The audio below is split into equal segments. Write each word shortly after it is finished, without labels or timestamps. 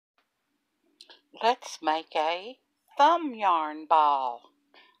Let's make a thumb yarn ball,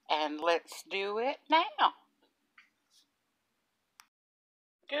 and let's do it now.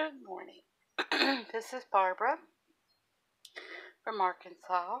 Good morning. This is Barbara from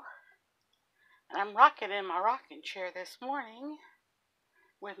Arkansas, and I'm rocking in my rocking chair this morning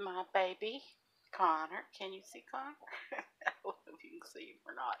with my baby Connor. Can you see Connor? I don't know if you can see him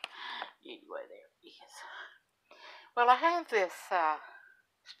or not. Anyway, there he is. Well, I have this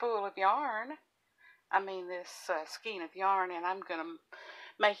spool of yarn. This skein of yarn, and I'm going to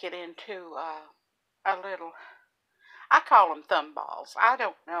make it into a little, I call them thumb balls. I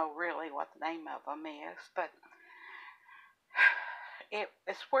don't know really what the name of them is, but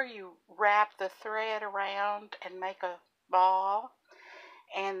it's where you wrap the thread around and make a ball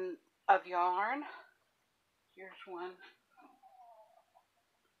and of yarn. Here's one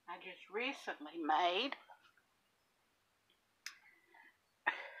I just recently made.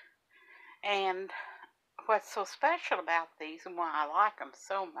 And what's so special about these and why I like them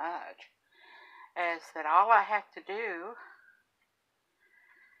so much is that all I have to do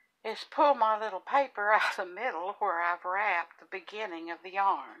is pull my little paper out of the middle where I've wrapped the beginning of the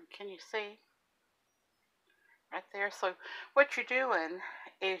yarn. Can you see? Right there. So what you're doing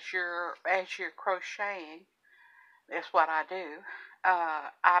is as you're crocheting, is what I do.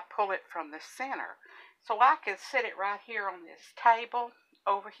 I pull it from the center. So I can sit it right here on this table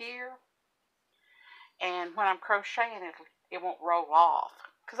over here, and when I'm crocheting it won't roll off,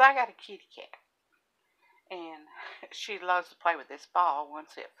 because I got a kitty cat, and she loves to play with this ball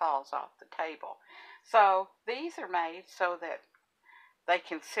once it falls off the table. So these are made so that they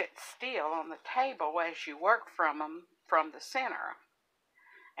can sit still on the table as you work from them from the center.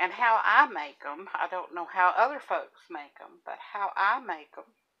 And how I make them, I don't know how other folks make them, but how I make them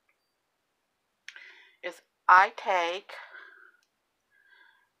is I take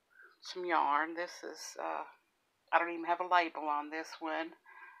some yarn. This is, I don't even have a label on this one.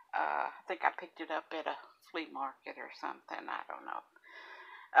 I think I picked it up at a flea market or something. I don't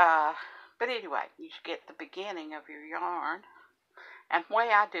know. But anyway, you get the beginning of your yarn. And the way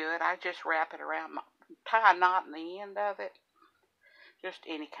I do it, I just wrap it around, tie a knot in the end of it. Just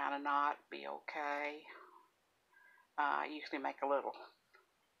any kind of knot be okay. I usually make a little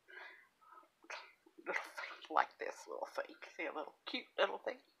like this little thing. See, a little cute little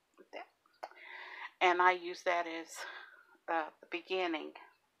thing like that. And I use that as the beginning.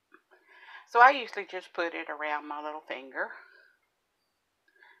 So I usually just put it around my little finger,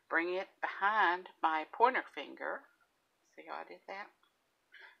 bring it behind my pointer finger. See how I did that?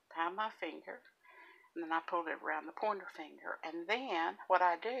 Behind my finger, and then I pulled it around the pointer finger. And then what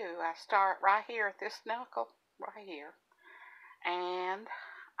I do, I start right here at this knuckle, right here, and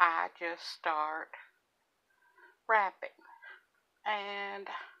I just start wrapping. And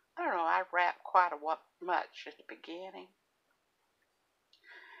I don't know, I wrap quite much at the beginning,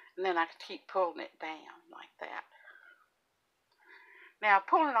 and then I keep pulling it down like that. Now,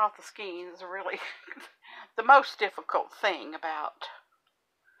 pulling off the skein is really the most difficult thing about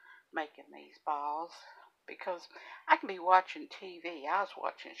making these balls, because I can be watching TV. I was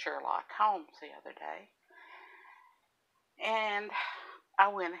watching Sherlock Holmes the other day, and I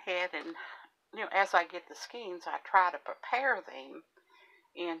went ahead and, as I get the skeins, I try to prepare them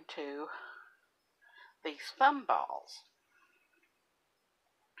into these thumb balls.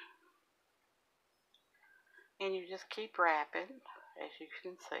 And you just keep wrapping, as you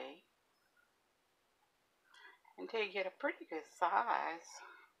can see, until you get a pretty good size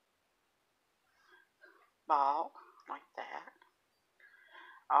ball like that,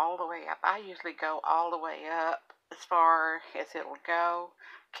 all the way up. I usually go all the way up as far as it'll go,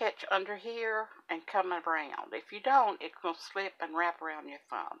 catch under here, and come around. If you don't, it's going to slip and wrap around your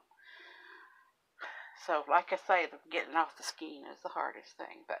thumb. So, like I say, getting off the skein is the hardest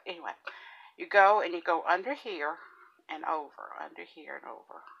thing. But anyway, you go under here and over, under here and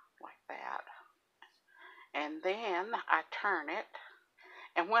over, like that. And then I turn it.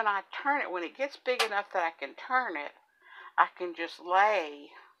 And when I turn it, when it gets big enough that I can turn it, I can just lay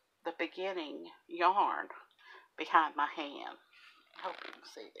the beginning yarn behind my hand. I hope you can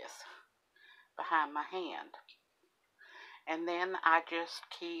see this. Behind my hand. And then I just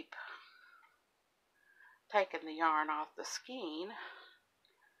keep taking the yarn off the skein,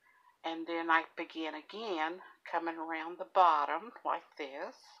 and then I begin again, coming around the bottom like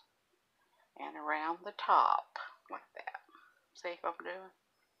this, and around the top like that. See what I'm doing?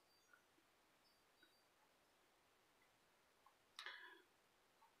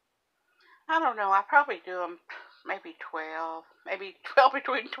 I don't know, I probably do them maybe 12,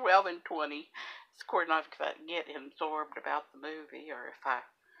 between 12 and 20. It's according to if I get absorbed about the movie, or if I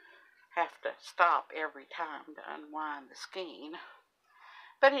have to stop every time to unwind the skein.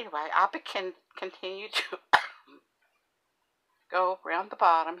 But anyway, I continue to go around the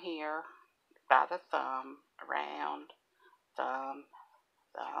bottom here by the thumb, around, thumb,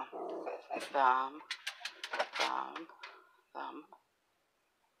 thumb, thumb, thumb, thumb,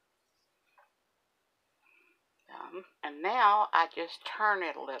 thumb. And now I just turn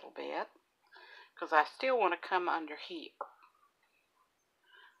it a little bit because I still want to come under here.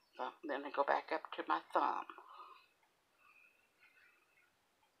 So then I go back up to my thumb.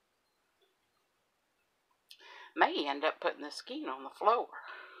 May end up putting the skein on the floor.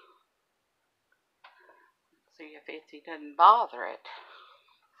 See if Itsy doesn't bother it.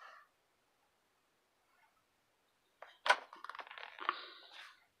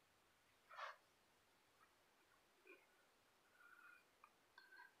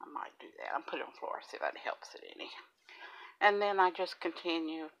 I might do that. I'll put it on the floor, see if that helps it any. And then I just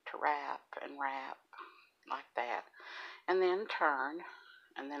continue to wrap and wrap like that. And then turn.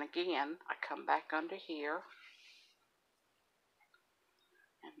 And then again, I come back under here.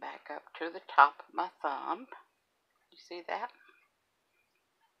 And back up to the top of my thumb. You see that?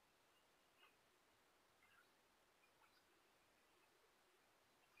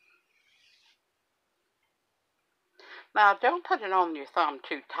 Now, don't put it on your thumb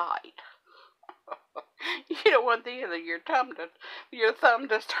too tight. You don't want your thumb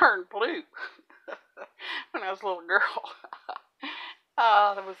to turn blue. When I was a little girl,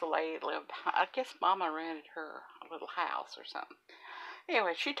 there was a lady that lived. I guess Mama rented her a little house or something.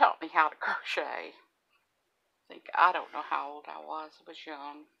 Anyway, she taught me how to crochet. I don't know how old I was. I was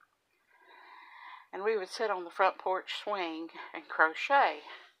young. And we would sit on the front porch swing and crochet.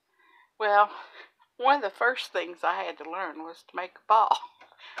 Well, one of the first things I had to learn was to make a ball.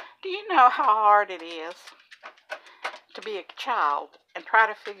 Do you know how hard it is to be a child and try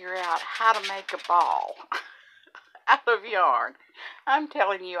to figure out how to make a ball out of yarn? I'm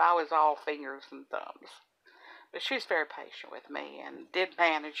telling you, I was all fingers and thumbs. But she was very patient with me and did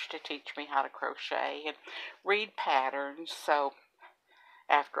manage to teach me how to crochet and read patterns. So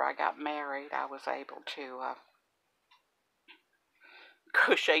after I got married, I was able to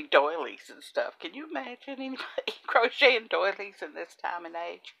crochet doilies and stuff. Can you imagine anybody crocheting doilies in this time and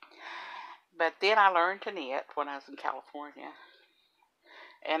age? But then I learned to knit when I was in California.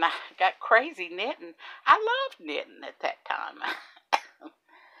 And I got crazy knitting. I loved knitting at that time.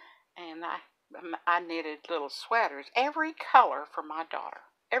 And I knitted little sweaters, every color for my daughter.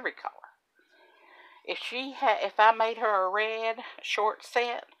 Every color. If I made her a red short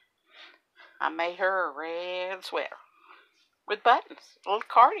set, I made her a red sweater with buttons, a little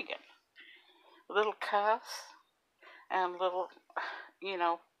cardigan, a little cuffs, and a little,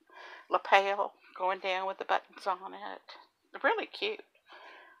 lapel going down with the buttons on it. Really cute.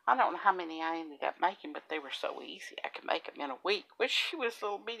 I don't know how many I ended up making, but they were so easy. I could make them in a week. But she was a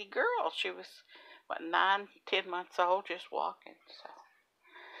little bitty girl. She was, 9, 10 months old, just walking.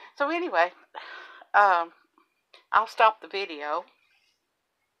 So anyway, I'll stop the video,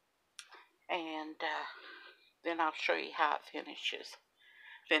 and then I'll show you how it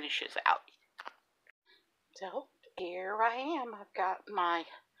finishes out. So here I am. I've got my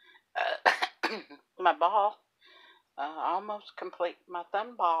my ball almost complete. My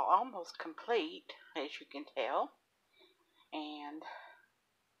thumb ball almost complete, as you can tell. And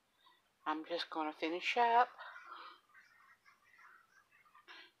I'm just going to finish up.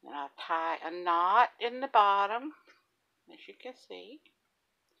 And I'll tie a knot in the bottom, as you can see,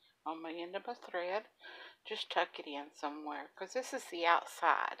 on my end of my thread. Just tuck it in somewhere, because this is the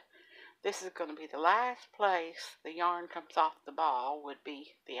outside. This is going to be the last place the yarn comes off the ball, would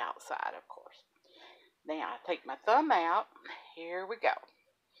be the outside, of course. Now, I take my thumb out. Here we go.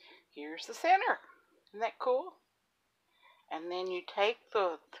 Here's the center. Isn't that cool? And then you take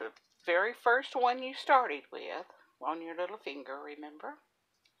the very first one you started with on your little finger, remember?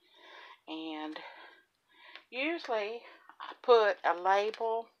 And usually I put a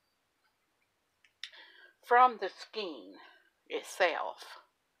label from the skein itself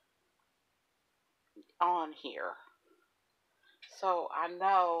on here, so I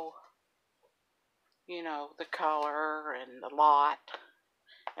know, the color and the lot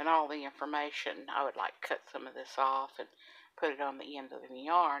and all the information. I would like cut some of this off and put it on the end of the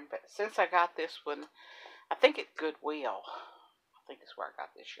yarn, but since I got this one, I think it's Goodwill. I think it's where I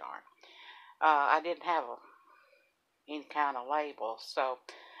got this yarn. I didn't have any kind of label, so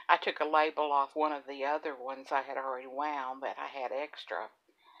I took a label off one of the other ones I had already wound that I had extra,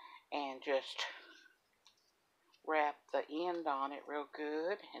 and just wrapped the end on it real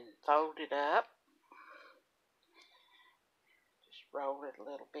good and fold it up. Just roll it a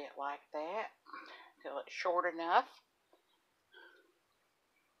little bit like that till it's short enough.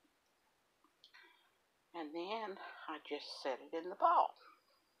 And then I just set it in the ball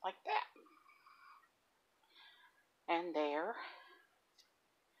like that. And there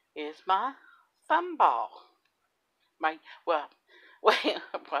is my thumb ball. Well,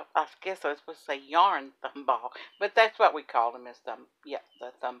 I guess I was supposed to say yarn thumb ball, but that's what we call them, is the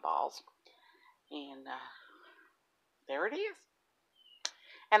thumb balls. And there it is.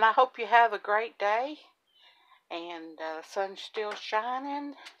 And I hope you have a great day. And the sun's still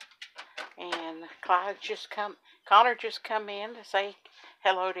shining. And Connor just come in to say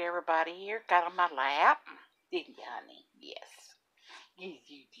hello to everybody here. Got on my lap. Didn't you, honey? Yes. Yes,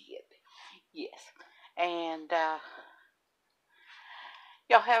 you did. Yes. And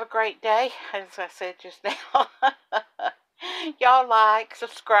y'all have a great day, as I said just now. Y'all like,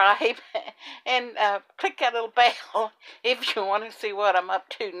 subscribe, and click that little bell if you want to see what I'm up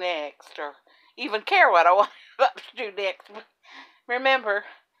to next, or even care what I'm up to do next. Remember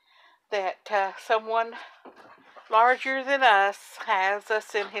that someone larger than us has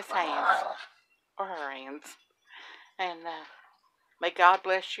us in his hands, or her hands. And may God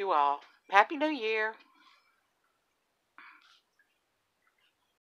bless you all. Happy New Year.